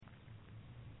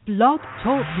Blog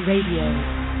Talk Radio.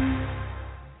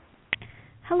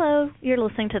 Hello, you're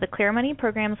listening to the Clear Money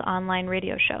Program's online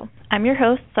radio show. I'm your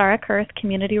host, Sarae,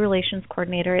 Community Relations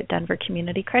Coordinator at Denver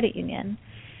Community Credit Union.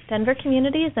 Denver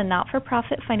Community is a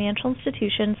not-for-profit financial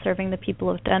institution serving the people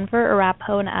of Denver,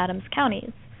 Arapahoe, and Adams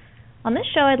counties. On this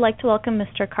show, I'd like to welcome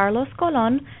Mr. Carlos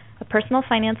Colón, a personal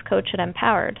finance coach at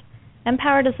mpowered.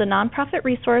 mpowered is a nonprofit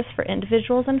resource for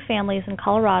individuals and families in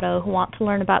Colorado who want to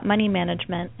learn about money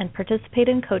management and participate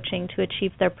in coaching to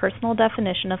achieve their personal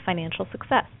definition of financial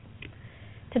success.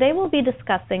 Today we'll be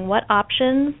discussing what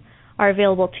options are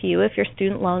available to you if your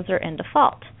student loans are in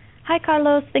default. Hi,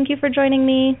 Carlos. Thank you for joining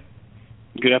me.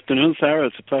 Good afternoon, Sarah.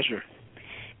 It's a pleasure.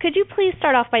 Could you please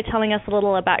start off by telling us a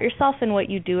little about yourself and what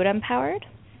you do at mpowered?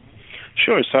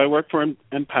 Sure. So I work for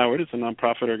mpowered. It's a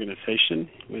nonprofit organization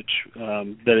which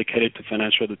dedicated to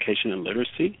financial education and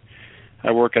literacy.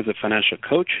 I work as a financial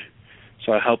coach,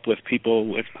 so I help with people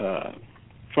with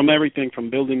from everything from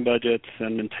building budgets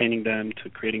and maintaining them to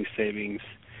creating savings,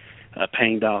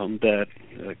 paying down debt,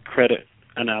 credit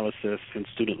analysis, and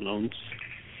student loans.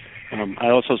 I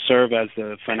also serve as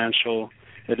the financial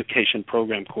education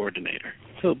program coordinator,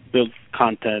 so build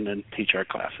content and teach our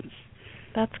classes.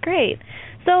 That's great.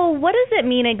 So what does it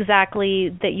mean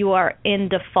exactly that you are in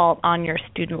default on your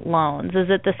student loans? Is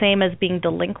it the same as being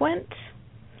delinquent?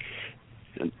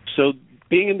 So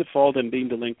being in default and being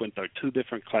delinquent are two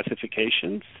different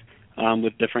classifications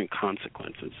with different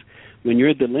consequences. When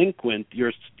you're delinquent,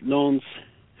 your loans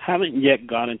haven't yet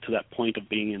gotten to that point of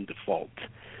being in default.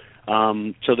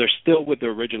 So they're still with the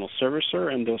original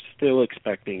servicer, and they're still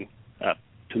expecting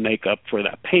to make up for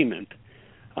that payment.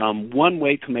 One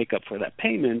way to make up for that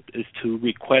payment is to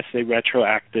request a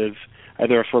retroactive,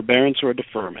 either a forbearance or a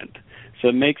deferment. So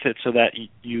it makes it so that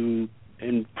you,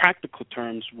 in practical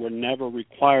terms, were never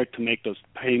required to make those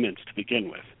payments to begin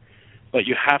with. But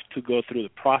you have to go through the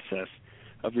process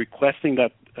of requesting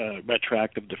that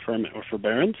retroactive deferment or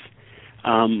forbearance,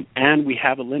 and we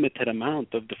have a limited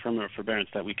amount of deferment or forbearance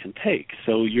that we can take.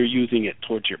 So you're using it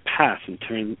towards your past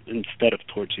instead of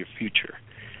towards your future.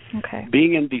 Okay.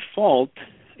 Being in default,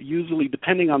 usually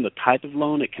depending on the type of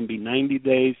loan, it can be 90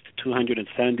 days to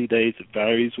 270 days. It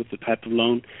varies with the type of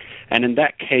loan. And in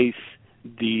that case,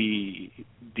 the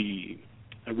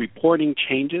reporting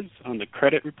changes on the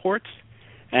credit reports,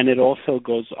 and it also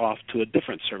goes off to a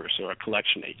different service or a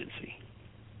collection agency.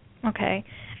 Okay.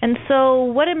 And so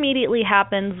what immediately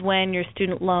happens when your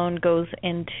student loan goes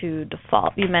into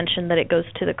default? You mentioned that it goes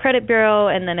to the credit bureau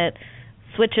and then it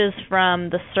switches from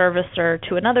the servicer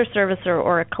to another servicer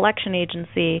or a collection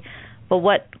agency, but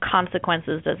what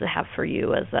consequences does it have for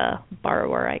you as a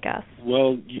borrower, I guess?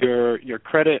 Well, your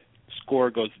credit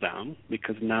score goes down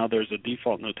because now there's a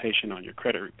default notation on your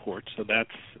credit report, so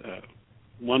that's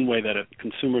one way that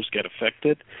consumers get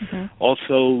affected. Mm-hmm.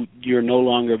 Also, you're no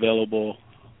longer available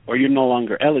or you're no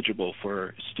longer eligible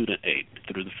for student aid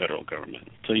through the federal government.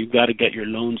 So you've got to get your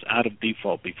loans out of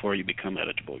default before you become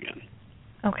eligible again.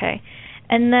 Okay.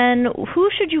 And then who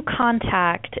should you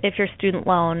contact if your student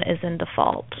loan is in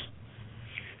default?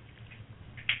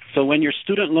 So when your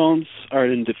student loans are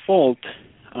in default,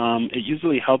 it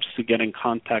usually helps to get in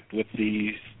contact with the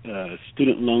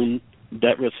Student Loan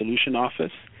Debt Resolution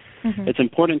Office. Mm-hmm. It's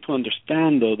important to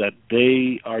understand, though, that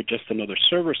they are just another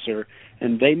servicer,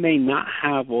 and they may not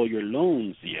have all your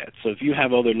loans yet. So if you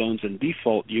have other loans in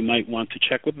default, you might want to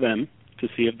check with them to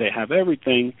see if they have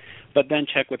everything, but then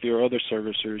check with your other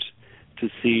servicers to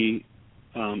see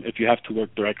if you have to work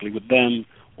directly with them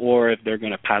or if they're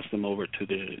going to pass them over to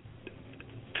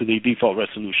the default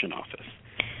resolution office.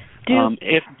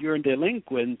 If you're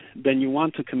delinquent, then you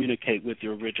want to communicate with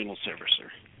your original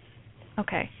servicer.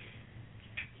 Okay.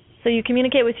 So you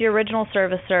communicate with your original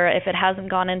servicer if it hasn't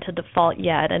gone into default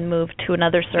yet and moved to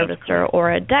another servicer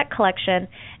or a debt collection.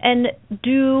 And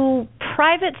do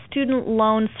private student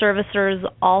loan servicers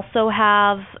also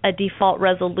have a default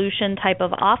resolution type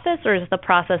of office, or is the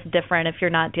process different if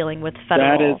you're not dealing with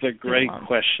federal? That is a great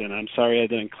question. I'm sorry I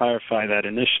didn't clarify that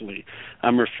initially.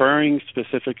 I'm referring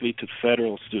specifically to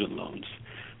federal student loans.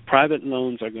 Private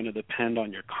loans are going to depend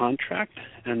on your contract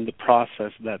and the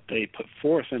process that they put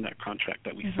forth in that contract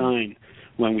that we sign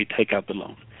when we take out the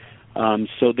loan.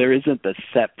 So there isn't a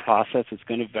set process. It's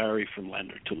going to vary from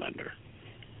lender to lender.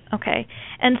 Okay.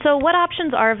 And so what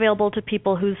options are available to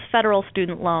people whose federal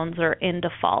student loans are in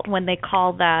default? When they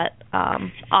call that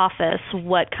office,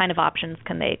 what kind of options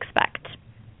can they expect?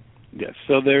 Yes.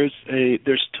 So there's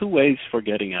two ways for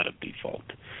getting out of default.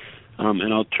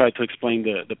 And I'll try to explain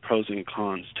the pros and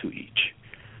cons to each.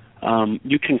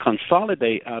 You can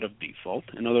consolidate out of default.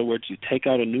 In other words, you take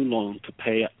out a new loan to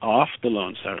pay off the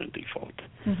loans that are in default.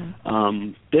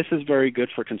 This is very good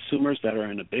for consumers that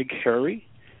are in a big hurry.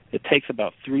 It takes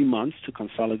about 3 months to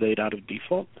consolidate out of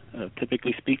default,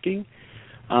 typically speaking.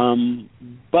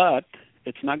 But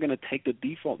it's not going to take the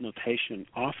default notation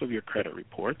off of your credit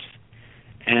reports,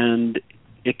 and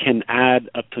it can add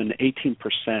up to an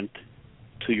 18%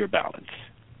 to your balance.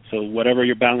 So whatever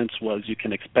your balance was, you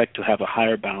can expect to have a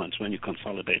higher balance when you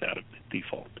consolidate out of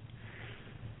default.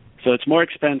 So it's more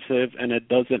expensive, and it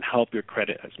doesn't help your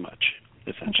credit as much,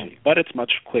 essentially. But it's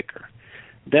much quicker.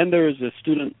 Then there is a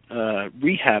student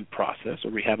rehab process or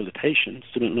rehabilitation,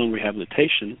 student loan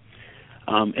rehabilitation.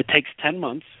 It takes 10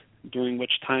 months, during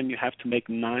which time you have to make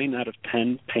 9 out of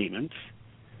 10 payments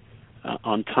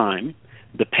on time.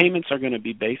 The payments are going to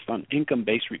be based on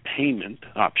income-based repayment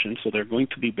options, so they're going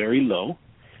to be very low,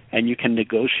 and you can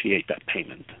negotiate that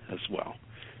payment as well.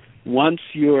 Once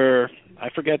you're, I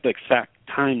forget the exact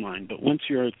timeline, but once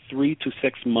you're 3 to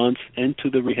 6 months into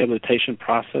the rehabilitation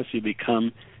process, you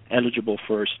become eligible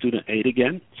for student aid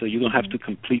again, so you don't have to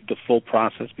complete the full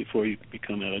process before you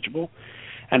become eligible.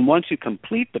 And once you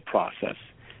complete the process,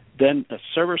 then a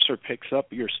servicer picks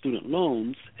up your student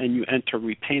loans and you enter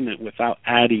repayment without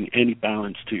adding any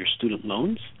balance to your student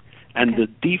loans, and the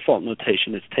default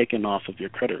notation is taken off of your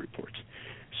credit reports.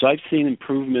 So I've seen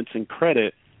improvements in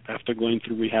credit after going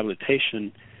through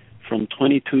rehabilitation from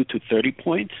 22 to 30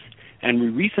 points, and we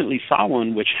recently saw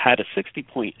one which had a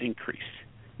 60-point increase,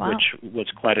 which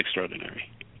was quite extraordinary.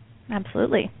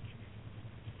 Absolutely.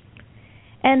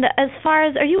 And as far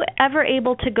as, are you ever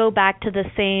able to go back to the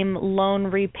same loan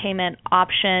repayment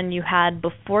option you had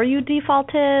before you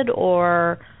defaulted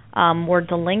or were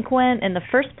delinquent in the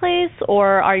first place,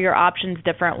 or are your options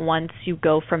different once you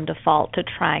go from default to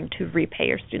trying to repay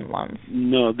your student loans?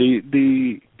 No,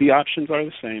 the options are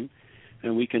the same,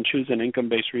 and we can choose an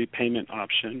income-based repayment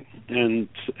option, and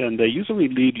they usually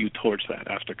lead you towards that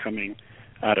after coming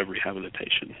out of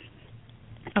rehabilitation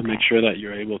to make sure that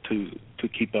you're able to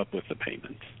keep up with the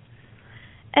payments.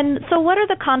 And so what are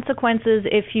the consequences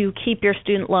if you keep your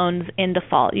student loans in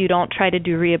default? You don't try to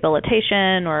do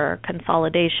rehabilitation or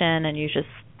consolidation, and you just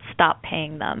stop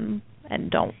paying them and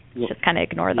don't just kind of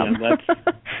ignore them? Yeah,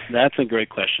 that's a great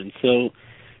question. So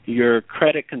your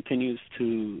credit continues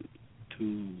to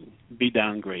be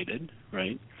downgraded,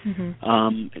 right?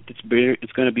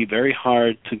 It's going to be very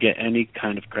hard to get any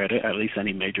kind of credit, at least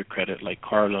any major credit like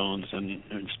car loans and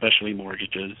especially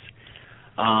mortgages.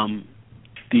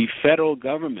 The federal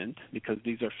government, because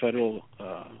these are federal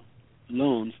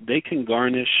loans, they can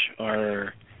garnish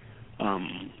our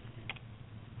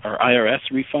IRS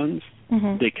refunds.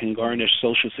 They can garnish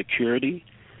Social Security.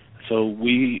 So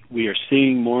we are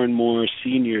seeing more and more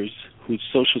seniors whose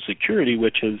Social Security,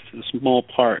 which is a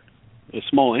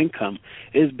small income,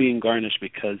 is being garnished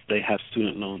because they have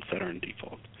student loans that are in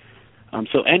default.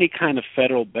 So any kind of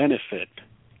federal benefit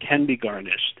can be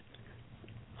garnished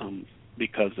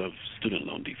because of student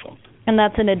loan default. And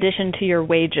that's in addition to your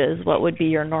wages, what would be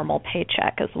your normal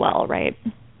paycheck as well, right?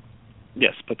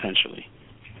 Yes, potentially.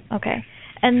 Okay.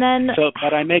 And then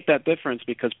but I make that difference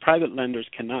because private lenders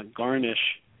cannot garnish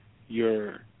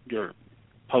your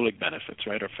public benefits,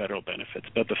 right, or federal benefits,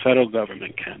 but the federal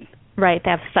government can. Right,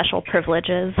 they have special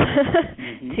privileges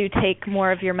to take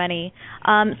more of your money.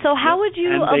 So how would you?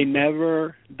 And they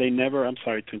never. I'm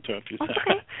sorry to interrupt you,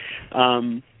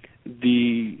 Sarah.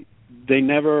 They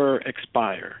never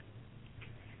expire.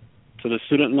 So the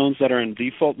student loans that are in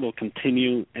default will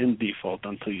continue in default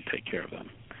until you take care of them.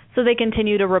 So they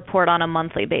continue to report on a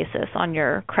monthly basis on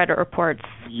your credit reports.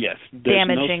 Yes,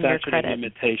 damaging your credit.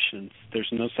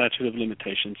 There's no statute of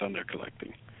limitations on their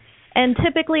collecting. And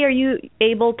typically, are you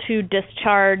able to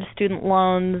discharge student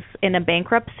loans in a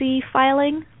bankruptcy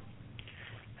filing?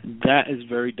 That is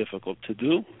very difficult to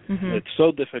do. It's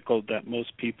so difficult that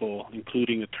most people,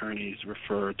 including attorneys,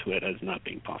 refer to it as not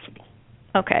being possible.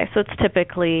 Okay, so it's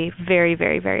typically very,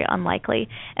 very, very unlikely.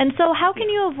 And so how can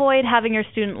you avoid having your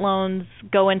student loans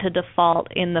go into default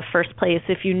in the first place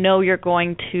if you know you're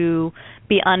going to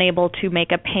be unable to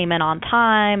make a payment on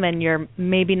time and you're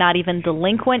maybe not even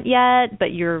delinquent yet,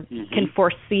 but you can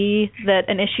foresee that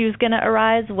an issue is going to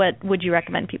arise? What would you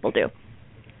recommend people do?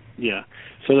 Yeah,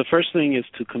 so the first thing is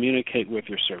to communicate with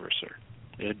your servicer.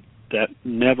 That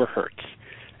never hurts.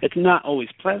 It's not always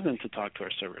pleasant to talk to our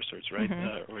servicers, right,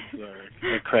 or to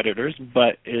our creditors,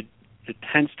 but it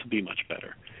tends to be much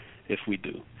better if we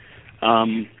do.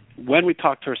 When we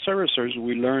talk to our servicers,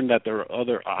 we learn that there are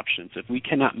other options. If we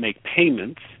cannot make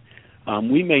payments,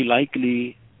 we may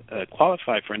likely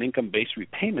qualify for an income-based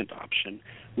repayment option,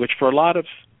 which for a lot of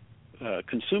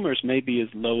consumers may be as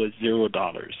low as $0.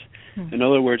 In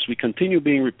other words, we continue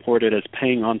being reported as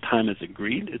paying on time as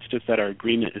agreed. It's just that our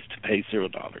agreement is to pay $0.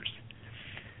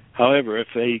 However, if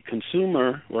a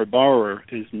consumer or borrower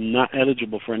is not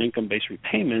eligible for an income-based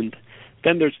repayment,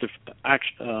 then there's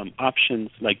options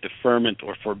like deferment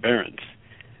or forbearance.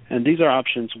 And these are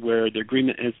options where the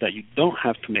agreement is that you don't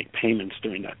have to make payments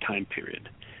during that time period.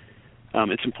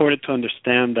 It's important to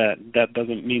understand that that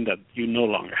doesn't mean that you no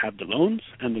longer have the loans,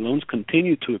 and the loans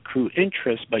continue to accrue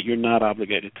interest, but you're not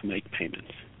obligated to make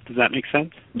payments. Does that make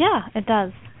sense? Yeah, it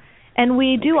does. And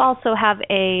we do also have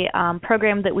a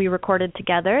program that we recorded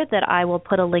together that I will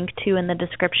put a link to in the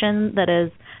description that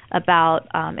is about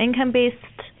income-based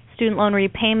student loan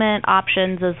repayment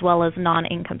options as well as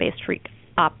non-income-based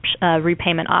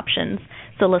repayment options.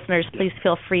 So listeners, please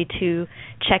feel free to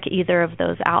check either of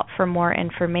those out for more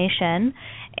information.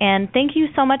 And thank you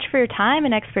so much for your time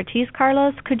and expertise,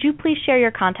 Carlos. Could you please share your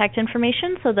contact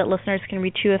information so that listeners can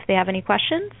reach you if they have any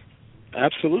questions?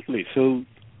 Absolutely. So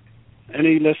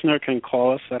any listener can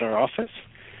call us at our office.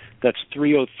 That's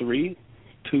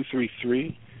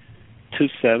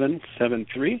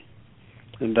 303-233-2773,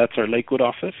 and that's our Lakewood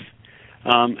office.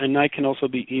 And I can also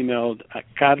be emailed at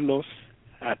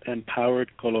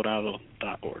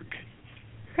carlos@mpoweredcolorado.org.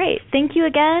 Great. Thank you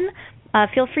again.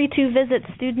 Feel free to visit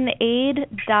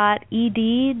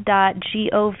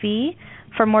studentaid.ed.gov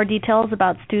for more details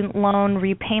about student loan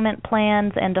repayment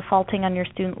plans and defaulting on your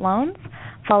student loans.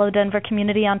 Follow Denver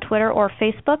Community on Twitter or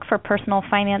Facebook for personal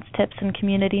finance tips and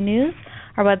community news.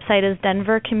 Our website is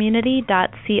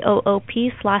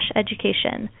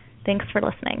denvercommunity.coop/education. Thanks for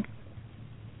listening.